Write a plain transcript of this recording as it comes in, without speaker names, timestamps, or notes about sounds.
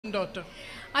daughter.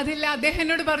 അതില്ല അദ്ദേഹം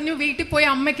എന്നോട് പറഞ്ഞു വീട്ടിൽ പോയി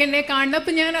അമ്മയ്ക്ക് എന്നെ കാണണം.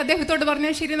 അപ്പം ഞാൻ അദ്ദേഹത്തോട് പറഞ്ഞു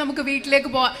ശരി നമുക്ക് വീട്ടിലേക്ക്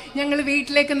പോവാം. ഞങ്ങൾ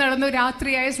വീട്ടിലേക്ക് നടന്നു.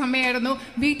 രാത്രിയായ സമയമായിരുന്നു.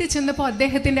 വീട്ടിൽ ചെന്നപ്പോൾ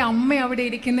അദ്ദേഹത്തിൻ്റെ അമ്മ അവിടെ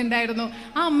ഇരിക്കുന്നുണ്ടായിരുന്നു.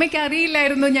 ആ അമ്മയ്ക്ക്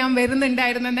അറിയില്ലായിരുന്നു ഞാൻ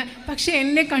വരുന്നുണ്ടായിരുന്നെന്ന്. പക്ഷെ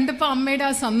എന്നെ കണ്ടപ്പോൾ അമ്മയുടെ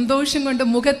ആ സന്തോഷം കൊണ്ട്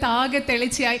മുഖത്താകെ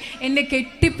തെളിച്ചായി. എന്നെ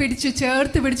കെട്ടിപ്പിടിച്ചു,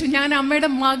 ചേർത്ത് പിടിച്ചു. ഞാൻ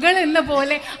അമ്മയുടെ മകൾ എന്ന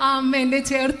പോലെ ആ അമ്മ എന്നെ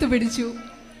ചേർത്ത് പിടിച്ചു.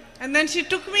 And then she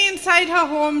took me inside her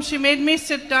home. She made me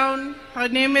sit down. Her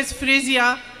name is Priyanka.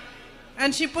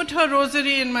 And she put her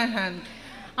rosary in my hand.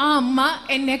 ആ അമ്മ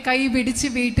എന്നെ കൈ പിടിച്ച്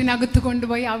വീട്ടിനകത്ത്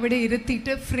കൊണ്ടുപോയി അവിടെ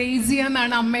ഇരുത്തിയിട്ട് ഫ്രേസിയ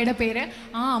എന്നാണ് അമ്മയുടെ പേര്.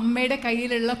 ആ അമ്മയുടെ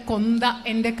കയ്യിലുള്ള കൊന്ത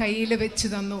എൻ്റെ കയ്യിൽ വെച്ച്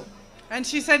തന്നു. And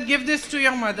she said, give this to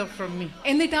your mother from me.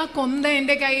 എന്നിട്ട് ആ കൊന്ത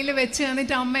എൻ്റെ കയ്യിൽ വെച്ച്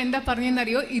തന്നിട്ട് അമ്മ എന്താ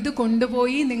പറഞ്ഞെന്നറിയോ, ഇത്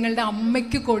കൊണ്ടുപോയി നിങ്ങളുടെ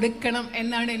അമ്മയ്ക്ക് കൊടുക്കണം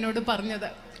എന്നാണ് എന്നോട് പറഞ്ഞത്.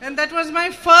 And that was my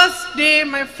first day,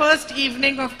 my first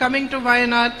evening of coming to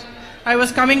Wayanad. I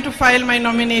was coming to file my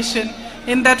nomination.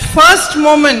 In that first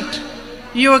moment,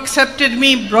 you accepted me,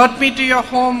 brought me to your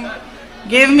home,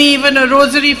 gave me even a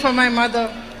rosary for my mother.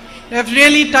 You have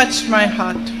really touched my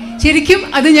heart. ശരിക്കും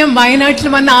അത് ഞാൻ വയനാട്ടിൽ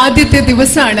വന്ന ആദ്യത്തെ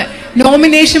ദിവസമാണ്.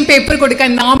 Nomination paper കൊടുക്കാൻ,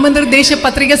 നാമനിർദ്ദേശ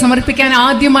പത്രിക സമർപ്പിക്കാൻ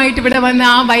ആദ്യമായിട്ട് ഇവിടെ വന്ന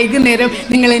ആ വൈകുന്നേരം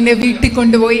നിങ്ങൾ എന്നെ വീട്ടിൽ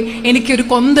കൊണ്ടുപോയി എനിക്കൊരു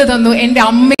കൊന്ത തന്നു, എൻ്റെ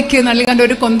അമ്മയ്ക്ക് നൽകാൻ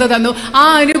ഒരു കൊന്ത തന്നു. ആ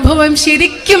അനുഭവം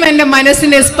ശരിക്കും എൻ്റെ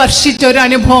മനസ്സിനെ സ്പർശിച്ച ഒരു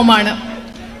അനുഭവമാണ്.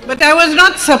 But I was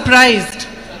not surprised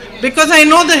because I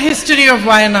know the history of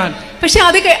Wayanad. പക്ഷെ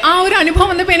അത് ആ ഒരു അനുഭവം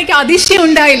വന്നപ്പോൾ എനിക്ക് അതിശയം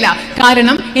ഉണ്ടായില്ല.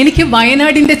 കാരണം എനിക്ക്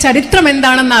വയനാടിന്റെ ചരിത്രം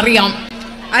എന്താണെന്ന് അറിയാം.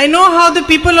 I know how the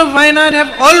people of Wayanad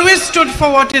have always stood for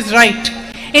what is right.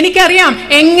 എനിക്കറിയാം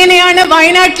എങ്ങനെയാണ്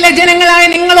വയനാട്ടിലെ ജനങ്ങളായ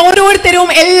നിങ്ങൾ ഓരോരുത്തരും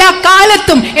എല്ലാ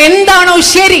കാലത്തും എന്താണോ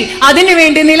ശരി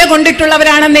അതിനുവേണ്ടി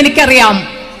നിലകൊണ്ടിട്ടുള്ളവരാണെന്ന് എനിക്കറിയാം.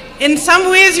 In some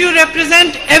ways you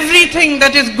represent everything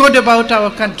that is good about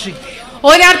our country.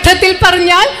 ഒരർത്ഥത്തിൽ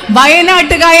പറഞ്ഞാൽ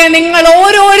വയനാട്ടുകാരായ നിങ്ങൾ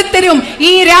ഓരോരുത്തരും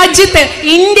ഈ രാജ്യത്ത്,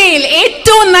 ഇന്ത്യയിൽ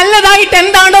ഏറ്റവും നല്ലതായിട്ട്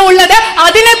എന്താണോ ഉള്ളത്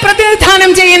അതിനെ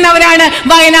പ്രതിനിധാനം ചെയ്യുന്നവരാണ്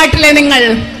വയനാട്ടിലെ നിങ്ങൾ.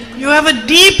 You have a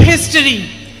deep history.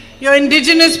 Your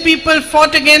indigenous people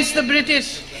fought against the British.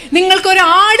 നിങ്ങൾക്കൊരു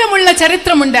ആഴമുള്ള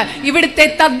ചരിത്രമുണ്ട്. ഇവിടുത്തെ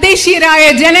തദ്ദേശീയരായ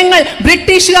ജനങ്ങൾ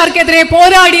ബ്രിട്ടീഷുകാർക്കെതിരെ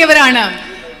പോരാടിയവരാണ്.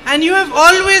 And you have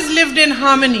always lived in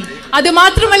harmony. അത്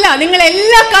മാത്രമല്ല നിങ്ങൾ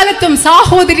എല്ലാ കാലത്തും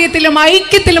സാഹോദര്യത്തിലും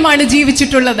ഐക്യത്തിലുമാണ്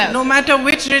ജീവിച്ചിട്ടുള്ളത്. No matter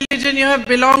which religion you have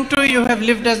belonged to, you have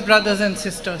lived as brothers and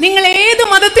sisters. നിങ്ങൾ ഏത്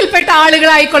മതത്തിൽപ്പെട്ട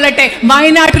ആളുകളായിക്കൊള്ളട്ടെ,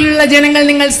 വയനാട്ടിലുള്ള ജനങ്ങൾ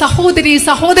നിങ്ങൾ സഹോദരി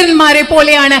സഹോദരന്മാരെ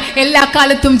പോലെയാണ് എല്ലാ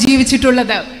കാലത്തും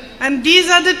ജീവിച്ചിട്ടുള്ളത്. And these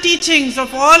are the teachings of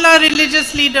all our religious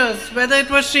leaders, whether it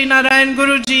was Sri Narayan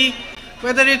Guruji,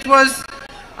 whether it was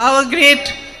our great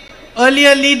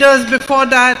earlier leaders before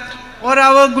that, or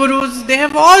our gurus. They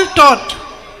have all taught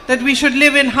that we should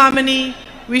live in harmony,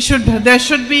 there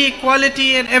should be equality,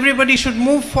 and everybody should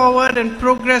move forward and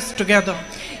progress together.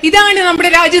 ഇതാണ് നമ്മുടെ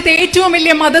രാജ്യത്തെ ഏറ്റവും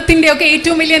വലിയ മതത്തിന്റെ ഒക്കെ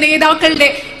ഏറ്റവും വലിയ നേതാക്കളുടെ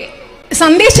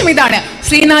സന്ദേശം. ഇതാണ്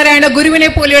ശ്രീനാരായണ ഗുരുവിനെ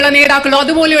പോലെയുള്ള നേതാക്കളോ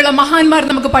അതുപോലെയുള്ള മഹാന്മാർ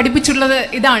നമുക്ക് പഠിപ്പിച്ചിട്ടുള്ളത്.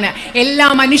 ഇതാണ് എല്ലാ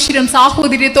മനുഷ്യരും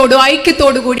സാഹോദര്യത്തോടും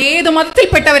ഐക്യത്തോടു കൂടി ഏത്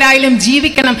മതത്തിൽപ്പെട്ടവരായാലും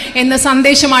ജീവിക്കണം എന്ന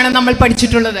സന്ദേശമാണ് നമ്മൾ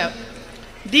പഠിച്ചിട്ടുള്ളത്.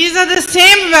 These are the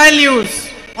same values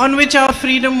on which our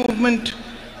freedom movement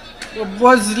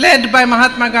was led by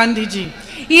Mahatma Gandhi ji.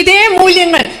 ഇതേ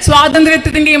മൂല്യങ്ങൾ,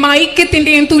 സ്വാതന്ത്ര്യത്തിന്റെയും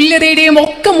ഐക്യത്തിന്റെയും തുല്യതയുടെയും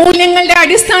ഒക്കെ മൂല്യങ്ങളുടെ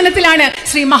അടിസ്ഥാനത്തിലാണ്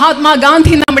ശ്രീ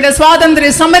മഹാത്മാഗാന്ധി നമ്മുടെ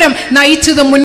സ്വാതന്ത്ര്യ സമരം നയിച്ചതും